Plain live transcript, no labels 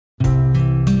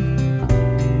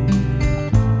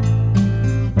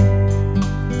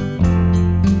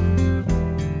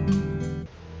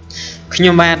ខ្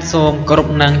ញុំបាទសូមគោរព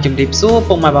នឹងជំរាបសួរ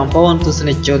ពុកម៉ែបងប្អូនទស្ស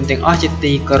និកជនទាំងអស់ជា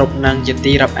ទីគោរពនឹងជា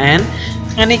ទីរាប់អាន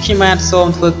ថ្ងៃនេះខ្ញុំបាទសូម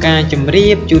ធ្វើការជម្រា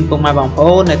បជូនពុកម៉ែបងប្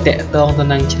អូននៅតាក់ទងទៅ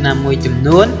នឹងឆ្នាំមួយចំ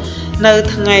នួននៅ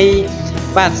ថ្ងៃ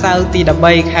បាទសៅរ៍ទី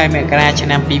13ខែមករាឆ្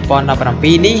នាំ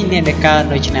2017នេះអ្នកដែលកើត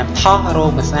នៅឆ្នាំថោះរោ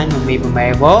មសាញ់មមីប្រមែ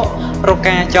វប្រ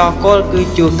ការចកលគឺ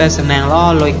ជួបតែសំណាងល្អ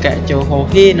លុយកៈចូលហូ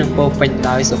ហៀនិងពោពេញ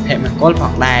ដោយសុភមង្គលផ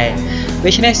ងដែរដូ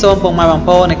ច្នេះសូមពុកម៉ែបង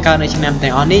ប្អូននៅកើតនៅឆ្នាំ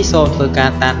ទាំងអស់នេះសូមធ្វើការ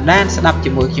តាមដានស្ដាប់ជា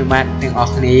មួយខ្ញុំបាទទាំងអ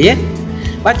ស់គ្នា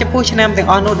បាទចំពោះឆ្នាំទាំង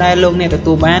អស់នោះដែលលោកអ្នកទ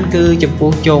ទួលបានគឺចំ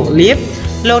ពោះជោគលាភ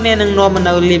លោកអ្នកនឹងនាំមក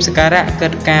នៅលាភសក្ការៈកិ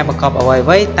ត្តការប្រកបអ្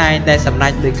វីៗតែងតែសម្រេ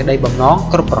ចដោយក្តីបំណង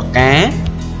គ្រប់ប្រការ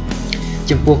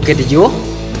ចំពោះកិត្តិយស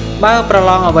បើប្រ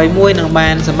ឡងអ្វីមួយនឹងបា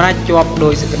នសម្រេចជាប់ដោ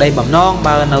យសេចក្តីបំណង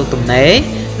បើនៅទំនេរ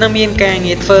នឹងមានការ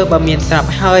ងារធ្វើបើមានស្រាប់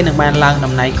ហើយនឹងបានឡើង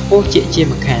តំណែងខ្ពស់ជា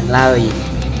មិនខានឡើយ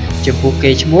ចំពោះ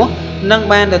គេឈ្មោះនឹង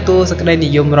បានទទួលសេចក្តីនិ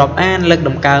យមរាប់អានលើក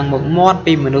ដំកើងមុខមាត់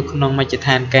ពីមនុស្សក្នុងមជ្ឈដ្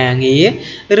ឋានការងា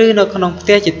រឬនៅក្នុងផ្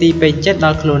ទះជាទីពេញចិត្តដ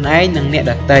ល់ខ្លួនឯងនិងអ្នក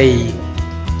ដទៃ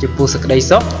ចំពោះសេចក្តី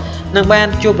សុខនឹងបាន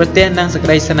ជួបប្រទះនឹងសេចក្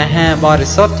តីស្នេហាបរិ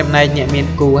សុទ្ធចំណែកអ្នកមាន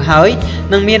គូហើយ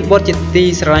នឹងមានបុត្រជាទី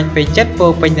ស្រឡាញ់ពេញចិត្តពោ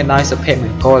ពេញទៅដោយសុភម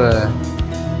ង្គល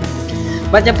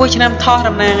បាទចំពោះឆ្នាំថោះ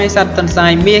តំណាងឲ្យសត្វទន្សា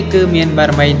យមាសគឺមានបា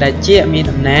រមីដាច់ជាមាន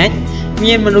អំណាច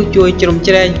មានមនុស្សជួយជ្រោម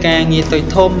ជ្រែងការងារតូច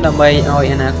ធំដើម្បីឲ្យ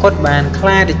អនាគតបានក្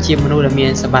លាយទៅជាមនុស្សដែលមា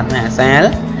នសម្បត្តិមហាសាល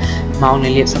ម៉ោងនៃ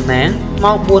លាភសំណាង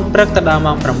ម៉ោង4ព្រឹកទៅដល់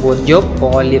ម៉ោង9យប់ព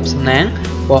ណ៌លាភសំណាង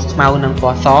ពណ៌ខ្មៅនិងព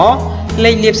ណ៌ស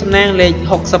លេខលាភសំណាងលេខ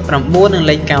69និង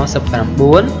លេខ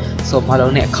99សូមឲ្យលោ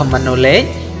កអ្នកខមមិននៅលេខ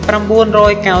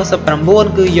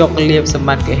999គឺយកលាភសម្ប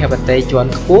ត្តិកេហបតីជាន់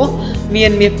ខ្ពស់មា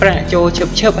នមាសប្រាក់ចូល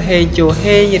ឈឹបហេងចូល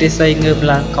ហេងរិស័យងើប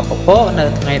ឡើងកប់ពពកនៅ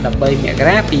ថ្ងៃ13មក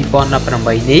រា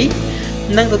2018នេះ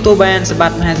នឹងទទួលបានសម្ប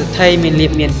ត្តិមហាសេដ្ឋីមានលា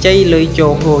ភមានជ័យលុយចូ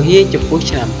លហូរហៀចំពោះ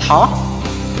ឆ្នាំថោះ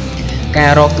កា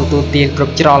ររកទទួលទានគ្រ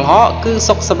ប់ច្រឡហកគឺ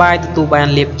សុខសប្បាយទទួលបាន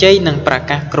លាភជ័យនិងប្រ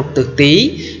កាសគ្រប់ទិសទី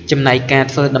ចំណែកការ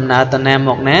ធ្វើដំណើរទៅណាម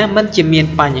កណាមិនជាមាន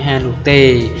បញ្ហានោះទេ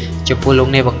ចំពោះលោក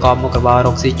អ្នកបកបមុខរបររ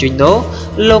កស៊ីជួញដូរ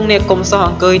លោកអ្នកកុំសោះ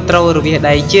អង្គុយត្រូវរវាស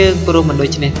ដៃជើងព្រោះមិនដូ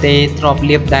ច្នេះទេទ្រប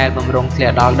លាភដែលបំរុងធ្លា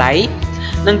ក់ដល់ដៃ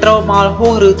នឹងត្រូវមកហួ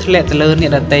សឬធ្លាក់ទៅលើអ្ន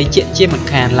កដទៃជាមិន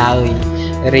ខានឡើយ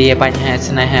រាបញ្ហា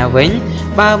ស្នេហាវិញ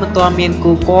បើមិនទាន់មាន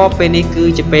គូគពេលនេះគឺ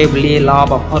ជាពេលវេលាល្អ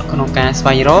បំផុតក្នុងការស្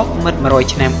វែងរកមិត្ត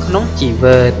100ឆ្នាំក្នុងជី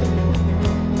វិត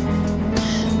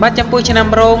បាទចំពោះឆ្នាំ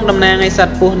រោងតំណាងឲ្យស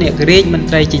ត្វពស់អ្នករាជមន្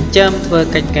ត្រីចិញ្ចឹមធ្វើ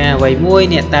កិច្ចការអ្វីមួយ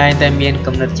អ្នកតែមាន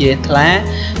កំណត់ជ្រះថ្លា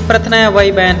ប្រាថ្នាអ្វី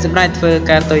បានសម្រេចធ្វើ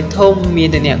ការតូចធំមាន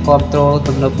តែអ្នកគ្រប់គ្រង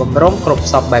ទំនុកបំរុងគ្រប់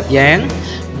សពបែបយ៉ាង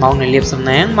ម៉ោងនៃលាភសំ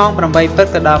ណាងម៉ោង8ព្រឹក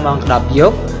ទៅដល់ម៉ោង10យ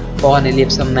ប់ពណ៌នៃលាភ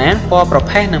សំណាងពណ៌ប្រ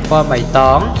ផេះនិងពណ៌បៃត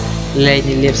ងលេខ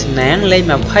នៃលាភសំណាងលេខ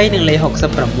20និងលេខ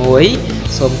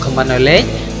66សូមខមមិននៅលេខ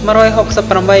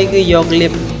168គឺយកលា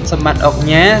ភសម្បត្តិអុក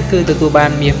ញ៉ាគឺទទួលបា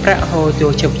នមាសប្រាក់ហូរចូ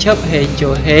លឈឹបហេងចូ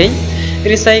លហេង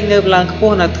រិស័យងើបឡើងខ្ព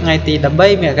ស់នៅថ្ងៃទី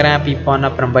13មករា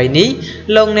2018នេះ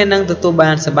លោកអ្នកនឹងទទួល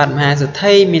បានសម្បត្តិមហាសេដ្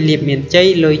ឋីមានលាភមានជ័យ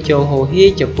លុយចូលហូរហៀ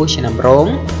ចំពោះឆ្នាំរោង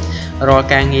រាល់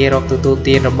ការងាររកទទួល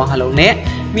ទានរបស់លោកអ្នក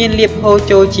មានលាភហូរ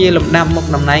ចូលជាលំដាប់មុខ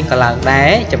តំណែងក៏ឡើងដែ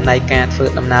រចំណែកការធ្វើ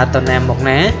ដំណើរទៅណាមក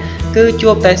ណាគឺ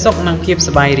ជួបតែសុខនិងភាពស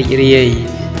ប្បាយរីករាយ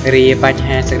រាបញ្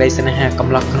ហាសេចក្តីស្នេហាកំ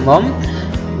ឡោះក្រមុំ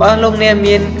បើលោកអ្នក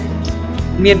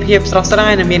មានភាពស្រស់ស្រា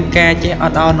យនិងមានការចេះអ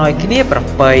ត់ឱនឲ្យគ្នាប្រ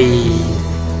ពៃ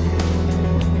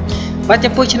បាទ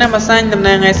ចំពោះឆ្នាំអាសាញ់តំ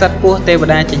ណាងឲ្យសត្វពស់ទេវ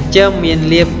តាចិញ្ចឹមមាន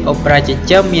លាភឧបរាចិញ្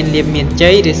ចឹមមានលាភមាន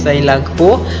ជ័យរិស័យឡើងខ្ព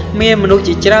ស់មានមនុស្ស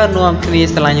ជាច្រើននាំគ្នា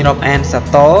ស្រឡាញ់រាប់អានស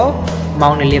តម៉ោ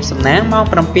ងនៃលាភសំណាងម៉ោង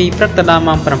7ព្រឹកទៅដល់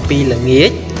ម៉ោង7ល្ងា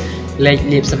ចលេខ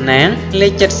លាភសំណាងលេ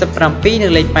ខ77និ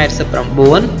ងលេខ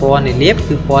89ពណ៌នៃលាភ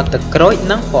គឺពណ៌ទឹកក្រូច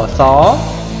និងពណ៌ស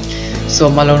សូ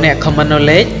មមកលោកអ្នកខមមិននៅ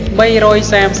លេខ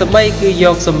333គឺយ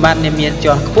កសម្បត្តិអ្នកមាន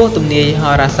ជាន់ខ្ពស់ទំនាយ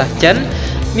ហោរាសាស្ត្រចិន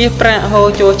មាសប្រាក់ហូរ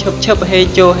ចូលឈឹបហេ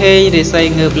ចូលហេរិស័យ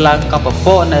ងើបឡើងកប់ពព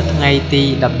កនៅថ្ងៃទី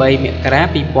13មករា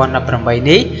2018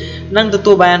នេះនឹងទ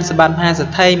ទួលបានសម្បត្តិមហាសេ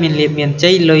ដ្ឋីមានលាភមាន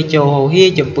ជ័យលុយចូលហូរហៀ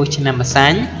ចំពោះឆ្នាំអាសា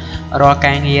ញ់រាល់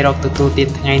ការងាររកទទួលទាន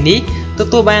ថ្ងៃនេះទ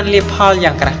ទួលបានលាភផល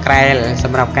យ៉ាងក្រាស់ក្រែលស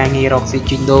ម្រាប់ការងាររកស៊ី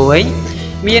ជួញដូរវិញ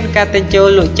មានការទិញចូល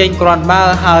លក់ចេញគ្រាន់បើ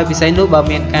ហើយពិសេសនោះបើ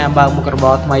មានការបើកមុខរប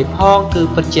រថ្មីផងគឺ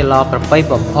ពិតជាល្អប្រពៃ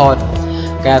បំផុត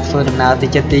ការធ្វើដំណើរទៅ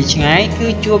ចិត្តទីឆ្ងាយគឺ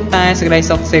ជួបតែសេចក្តី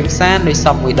សុខសេមសានដោយស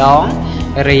ពមួយដង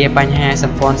រាបញ្ហាស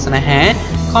ម្ព័ន្ធស្នេហា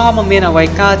ក៏មិនមានអ្វី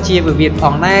កើតជាវិវាទផ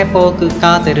ងដែរពោលគឺ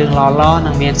កើតតែរឿងល្អៗ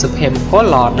និងមានសុភមង្គល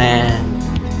ល្អណាស់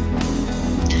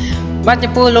បាទ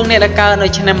ចំពោះលោកអ្នកដែលកើតនៅ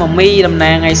ឆ្នាំមមីតំ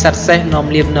ណាងឲ្យសត្វសេះនាំ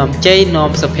លាភនាំជ័យនាំ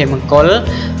សុភមង្គល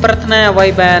ប្រាថ្នាអ្វី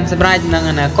បានសម្រេចនឹង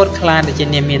អនាគតខ្លាចតែជា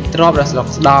អ្នកមានទ្រព្យដ៏ស្លុក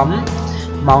ស្ដំ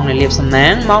ម៉ោងនៃលៀបសំណា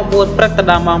ងម៉ោង 4 ព្រឹកទៅ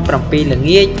ដល់ម៉ោង 7 ល្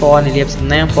ងាចពណ៌នៃលៀបសំ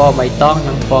ណាងពណ៌បៃតង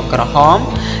និងពណ៌ក្រហម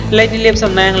លេខនៃលៀប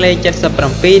សំណាងលេខ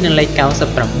 77 និងលេខ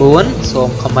 99 សូម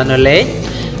ខមមិននៅលេខ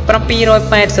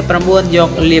 789 យក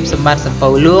លៀបសម្បត្តិសម្ពៅ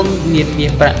លួងមានមា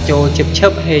សប្រាក់ចូលជិបឈឹ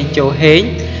បហេងចូលហេង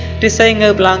រិស័យងើ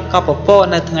បឡើងកប់ពពក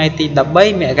នៅថ្ងៃទី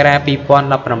 13 មករា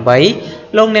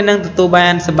 2018 លោកអ្នកនឹងទទួលបា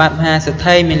នសម្បត្តិមហាសេដ្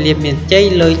ឋីមានលៀបមានជ័យ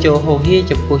លើចូលហូហៀ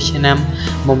ចំពោះឆ្នាំ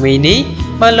មមីនេះ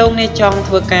បើលោកអ្នកចង់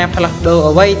ធ្វើការផ្លាស់ប្ដូរ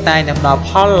អ្វីតែនឹងផ្ដល់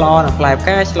ផលល្អនិងផ្លែផ្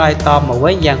កាឆ្លើយតបមក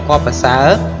វិញយ៉ាងគប្បប្រសើរ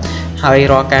ហើយ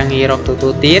រាល់ការងាររកទទួ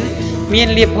លទានមាន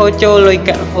លៀបហូរចូលលុយ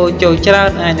កាក់ហូរចូលច្រើ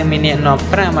នអាចនឹងមានអ្នកនាំ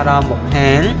ប្រាក់មកដល់មុខ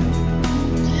ហាង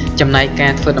ចំណែកកា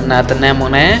រធ្វើដំណើរទៅណាមក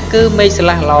ណាគឺមេឃស្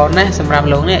លាស់ល្អណាស់សម្រាប់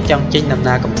លោកអ្នកចង់ចេញដំ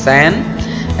ណើរកម្សាន្ត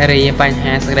រាបញ្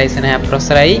ហាសេចក្តីស្នេហាប្រុស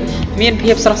ស្រីមាន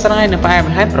ភាពស្រស់ស្រាយនិងផ្អែម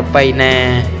ល្ហែមប្រពៃណា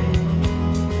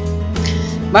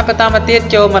បាទបន្តមកទៀត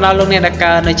ចូលមកដល់លោកអ្នកដែល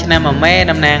កើតនៅឆ្នាំមមែ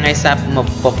តំណាងឲ្យសត្វ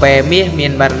ពពែមាសមា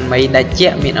នបារមីដាច់ជា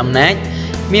មានអំណាច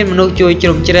មានមនុស្សជួយជ្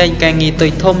រោមជ្រែងការងារទុ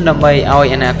យធំដើម្បីឲ្យ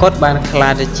អនាគតបានក្លា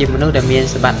យទៅជាមនុស្សដែលមាន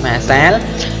សម្បត្តិមហាសាល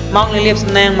ម៉ោងនៃលៀប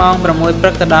សំណាងម៉ោង 6 ព្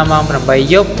រឹកទៅដល់ម៉ោង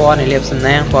 8 យប់ពណ៌នៃលៀបសំ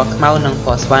ណាងពណ៌ខ្មៅនិងព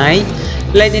ណ៌ស្វាយ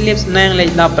លេខនៃលៀបសំណាងលេខ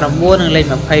 19 និងលេខ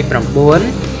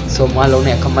 29 សូមអស់លោក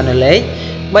អ្នកខមមិននៅលេខ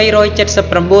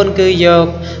 379 គឺយក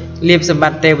លៀបសម្ប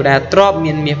ត្តិទេវតាទ្រព្យ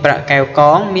មានមាសប្រាក់កែវក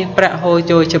ងមាសប្រាក់ហូរ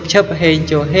ចូលឈឹបឈឹបហេង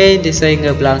ចូលហេងរិស័យ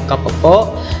ងើបឡើងកប់ពពក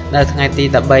នៅថ្ងៃទី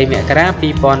 13 មករា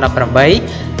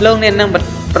 2018 លោកអ្នកនឹង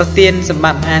ប្រទានសម្ប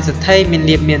ត្តិមហាសេដ្ឋីមាន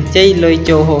លៀបមានជ័យលុយ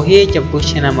ចូលហូហៀចំពោះ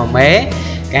ឆ្នាំមមែ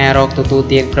ការរកទទួល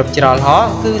ទានគ្រប់ច្រល់ហោ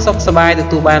គឺសុខសប្បាយទ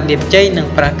ទួលបានលៀបជ័យនិង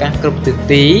ប្រកាសគ្រប់ទិស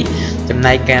ទីចំ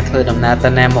ណែកការធ្វើដំណើរទៅ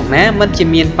ណាមកណាមិនជា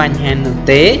មានបញ្ហានោះ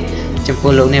ទេចំ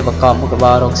ពោះលោកអ្នកប្រកបមុខរប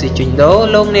ររកស៊ីជួញដូរ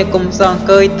លោកអ្នកកុំសង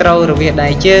កើយត្រូវរវាដៃ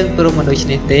ជើងព្រោះមិនដូច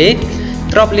នេះទេ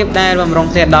ទ្របលៀបដែលបំរុង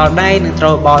ធ្លាក់ដល់ដៃនឹងត្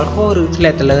រូវបលខុសឬធ្លា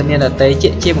ក់ទៅលើអ្នកដទៃ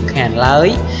ជាមិនខានឡើយ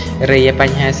រាប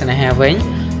ញ្ហាស្នេហាវិញ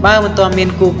បើមិនទាន់មាន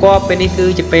គូគប់ពេលនេះគឺ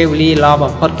ជាពេលវេលាល្អ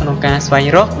បំផុតក្នុងការស្វែង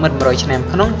រកមិត្ត100ឆ្នាំ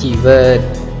ក្នុងជីវិត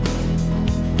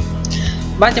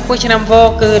បាទចំពោះឆ្នាំវក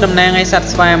គឺតំណាងឲ្យសត្វ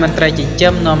ស្វាមន្ត្រីចិញ្ចឹ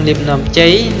មនាំលៀបនាំជ័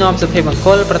យនាំសុភមង្គ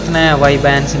លប្រាថ្នាអ្វី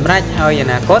បានសម្រេចហើយអ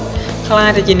នាគតខ្លា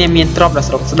ចទៅជាអ្នកមានទ្រព្យដ៏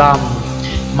ស្រុកស្ដំ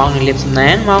ម៉ោងនៃលៀបសំណា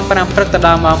ងម៉ោង 5 ព្រឹកទៅដ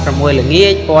ល់ម៉ោង 6 ល្ងា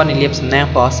ចពណ៌នៃលៀបសំណាង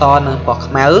ពណ៌សនិងពណ៌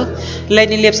ខ្មៅលេខ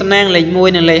នៃលៀបសំណាងលេខ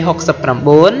 1 និងលេខ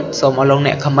 69 សូមអស់លោក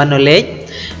អ្នកខមមិននៅលេខ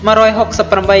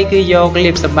 168 គឺយក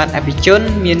លៀបសម្បត្តិអភិជន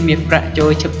មានមាសប្រាក់ចូ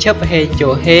លឈឹបឈឹបហេងចូ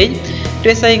លហេង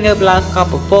រិស័យងើបឡើងកប់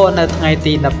ពពកនៅថ្ងៃ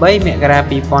ទី 13 មករា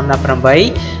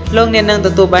 2018 លោកអ្នកនឹងទ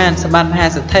ទួលបានសម្បត្តិមហា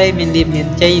សេដ្ឋីមានលៀបមាន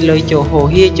ជ័យលុយចូលហូ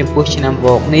ហៀចំពោះឆ្នាំវ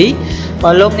កនេះ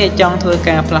បើលោកអ្នកចង់ធ្វើ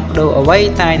ការផ្លាស់ប្ដូរអ្វី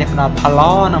តែនឹងផ្ដល់ផលល្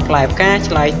អនិងផ្លែផ្កា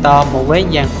ឆ្លើយតបមកវិញ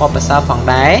យ៉ាងគប្បប្រសើរផង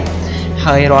ដែរ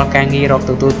ហើយរាល់ការងាររក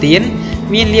ទទួលទាន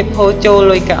មានលៀបហូរចូល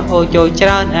លុយកាក់ហូរចូលច្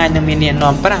រើនអាចនឹងមានអ្នក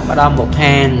នាំប្រាក់មកដល់មុខ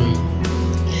ហាង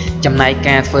ចំណែក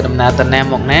ការធ្វើដំណើរទៅណា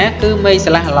មកណាគឺមេឃ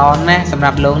ស្លាស់ល្អណាស់សម្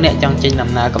រាប់លោកអ្នកចង់ចេញដំ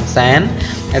ណើរកម្សាន្ត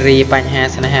រាបញ្ហា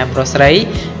ស្នេហាប្រុសស្រី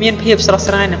មានភាពស្រស់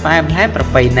ស្រាយនិងផ្អែមល្ហែមប្រ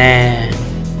ពៃណា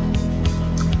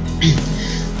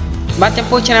បាទចំ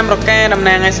ពោះឆ្នាំរកាតំ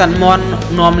ណាងឲ្យសត្វមាន់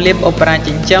នាំលៀបអូប៉េរ៉ា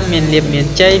ចិញ្ចឹមមានលៀបមាន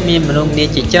ជ័យមានមនុស្សនា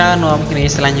ជាច្រើននាំគ្នា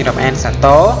ស្លាញ់រាប់អានសាត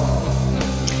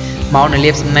ម៉ោងនៃ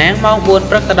លៀបសំណាងម៉ោង 4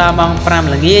 ព្រឹកទៅដល់ម៉ោង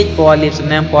 5 ល្ងាចពណ៌លៀបសំ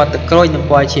ណាងពណ៌ទឹកក្រូចនិង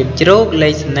ពណ៌ឈាមជ្រូកលេ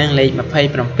ខសំណាងលេខ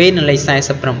 27 និងលេខ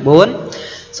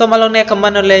 49 សូមអស់លោកអ្នកខមមិ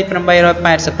ននៅលេខ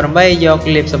 888 យក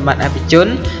លៀបសម្បត្តិអភិជន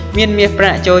មានមាសប្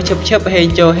រាក់ចូលឈឹបឈឹបហេង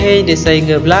ចូលហេងរិស័យ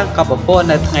ងើបឡើងកប់ពពក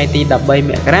នៅថ្ងៃទី 13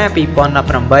 មករា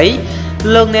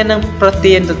 2018 លោកអ្នកនឹងប្រ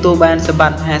ទានទទួលបានសម្ប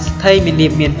ត្តិមហាសេដ្ឋីមានលៀ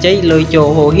បមានជ័យលុយចូល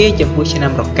ហូហៀចំពោះឆ្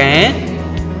នាំរកា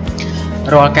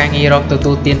រាល់ការងាររកទ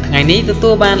ទួលទានថ្ងៃនេះទទួ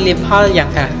លបានលៀបផលយ៉ាង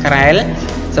ក្រាស់ក្រែល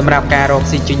សម្រាប់ការរក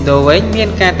ស៊ីជួញដូរវិញមាន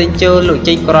ការទិញចូលលក់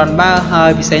ចេញក្រាន់បើហើ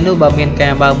យពិសេសនោះបើមានកា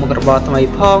របើមុខរបរថ្មី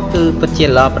ផងគឺពិតជា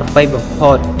ល្អប្រពៃបំ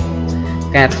ផុត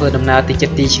ការធ្វើដំណើរទីជិត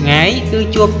ទីឆ្ងាយគឺ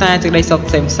ជួបតែសេចក្តីសុខ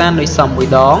សេមសានដោយសមមួយ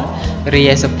ដងរាយ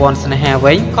សម្ព័ន្ធស្នេហា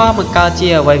វិញក៏មិនកើតជា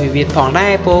អ្វីវិវាទផងដែ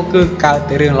រពោលគឺកើត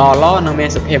តែរឿងល្អៗនិងមាន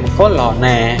សុភមង្គលល្អ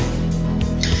ណាស់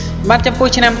បាទចំពោះ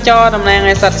ឆ្នាំចតំណាង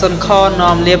ឲ្យសត្វសុនខ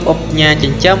នាំលៀបឧបញ្ញាចិ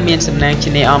ញ្ចឹមមានសំណាងជា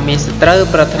អ្នកអមានសត្រូវ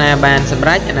ប្រាថ្នាបានសម្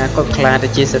រេចអនាគតខ្លាទៅ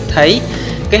ជាសេដ្ឋី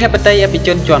គេហេបតីអភិជ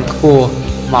នជាន់ខ្ពស់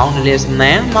ម៉ោងនៃលៀបសំ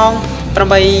ណាងម៉ោង 8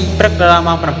 ព្រឹកដល់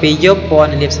ម៉ោង 7 យប់ពណ៌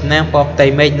នៃលៀបសំណាងពណ៌ផ្ទៃ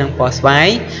មេឃនិងពណ៌ស្វាយ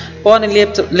ពណ៌នៃលៀប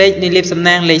លេខនៃលៀបសំ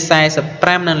ណាងលេខ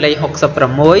 45 និងលេខ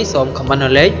 66 សូមខមមិននៅ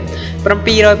លេខ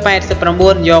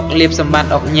 789 យកលៀបសម្បត្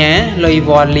តិអុកញ៉ាលុយ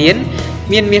វ៉ាលៀន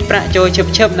មានមាសប្រាក់ចូលឈឹប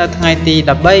ឈឹបនៅថ្ងៃទី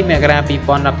 13 មករា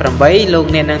 2018 លោក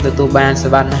អ្នកនឹងទទួលបានស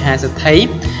ម្បត្តិមហាសេដ្ឋី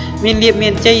មានលៀបមា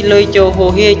នជ័យលុយចូលហូ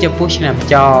ហៀចំពោះឆ្នាំ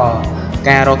ច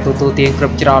ការរកទទួលទានគ្រ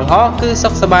ប់ច្រល់ហោគឺសុ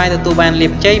ខសប្បាយទទួលបានលៀ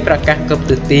បជ័យប្រកាសគ្រប់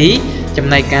ទិសទីចំ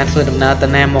ណែកការធ្វើដំណើរទៅ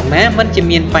ណាមកណាមិនជា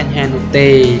មានបញ្ហានោះទេ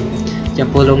ច ចំ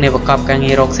ពោះលោកអ្នកប្រកបការ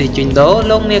ងាររកស៊ីជួញដូរ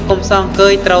លោកអ្នកកុំសងកើ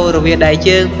យត្រូវរវាដៃ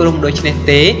ជើងព្រមដូចនេះ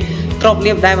ទេទ្រប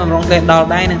លៀបដៃបំរុងធ្លាក់ដល់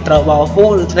ដៃនឹងត្រូវបោហួ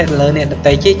រឬធ្លាក់លើអ្នកដ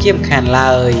ទៃជាមិនខាន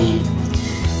ឡើយ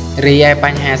រីឯប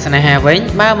ញ្ហាស្នេហាវិញ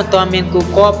បើមិនទាន់មានគូ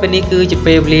គប់ពេលនេះគឺជា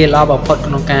ពេលវេលាល្អបំផុត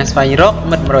ក្នុងការស្វែងរក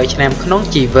មិត្ត100ឆ្នាំក្នុង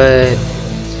ជីវិត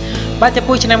បាច់ចំ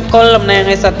ពោះឆ្នាំកុលតំណាង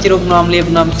ឲ្យសត្វជ្រូកនាំលៀប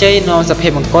នាំជ័យនាំសុភ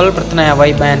មង្គលប្រាថ្នាអ្វី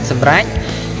បានសម្រេច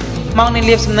ម៉ោងនៃ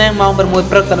លៀបសំណាងម៉ោង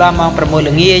6ព្រឹកដល់ម៉ោង6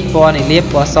ល្ងាចពណ៌នៃលៀប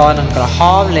ពណ៌សនិងក្រហ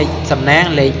មលេខសំណាង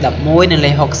លេខ11និងលេ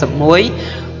ខ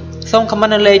61សូមខមមិន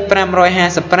នៅលេខ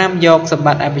555យកសម្ប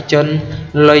ត្តិអភិជន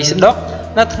លុយស្ដុក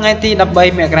នៅថ្ងៃទី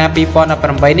13មករា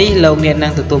2018នេះលោកអ្នកនឹ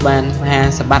ងទទួលបានមហា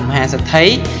សម្បត្តិមហាសិទ្ធិ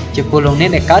ចំពោះលោកអ្នក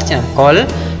ដែលកើតឆ្នាំកុល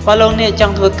បើលោកអ្នកច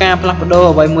ង់ធ្វើការផ្លាស់ប្ដូរ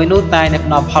អ្វីមួយនោះតែនឹង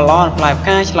ផ្ដល់ផលល្អផ្លែផ្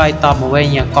កាឆ្លើយតបមកវិញ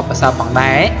យ៉ាងកប់ប្រសើរផង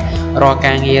ដែររាល់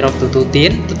ការងាររកទទួលទា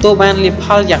នទទួលបានលៀបផ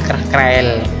លយ៉ាងក្រាស់ក្រែល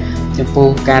ចំពោះ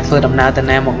ការធ្វើដំណើរទៅ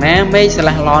ណាមកណាមេឃស្រ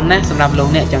ឡះឡនណាស់សម្រាប់លោក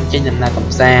អ្នកចង់ចេញដំណើរក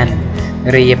ម្សាន្ត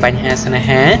រីឯបញ្ហាស្នេ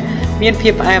ហាមានភា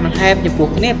ពផ្អែមល្ហែមចំពោះ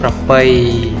គ្នាប្រពៃ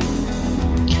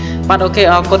បាទអូខេ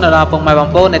អរគុណដល់ពុកម៉ែបង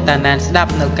ប្អូនដែលតាមដានស្ដា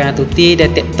ប់នៅការទូទាយដែ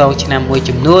លតាក់ទងឆ្នាំមួយ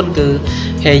ចំនួនគឺ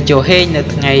ហេជូហេងនៅ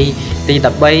ថ្ងៃទី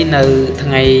13នៅថ្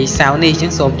ងៃសៅរ៍នេះអញ្ចឹ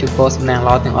ងសូមជូនពរសំណាង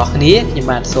ល្អទាំងអស់គ្នាខ្ញុំ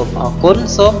បាទសូមអរគុណ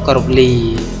សូមគោរពលា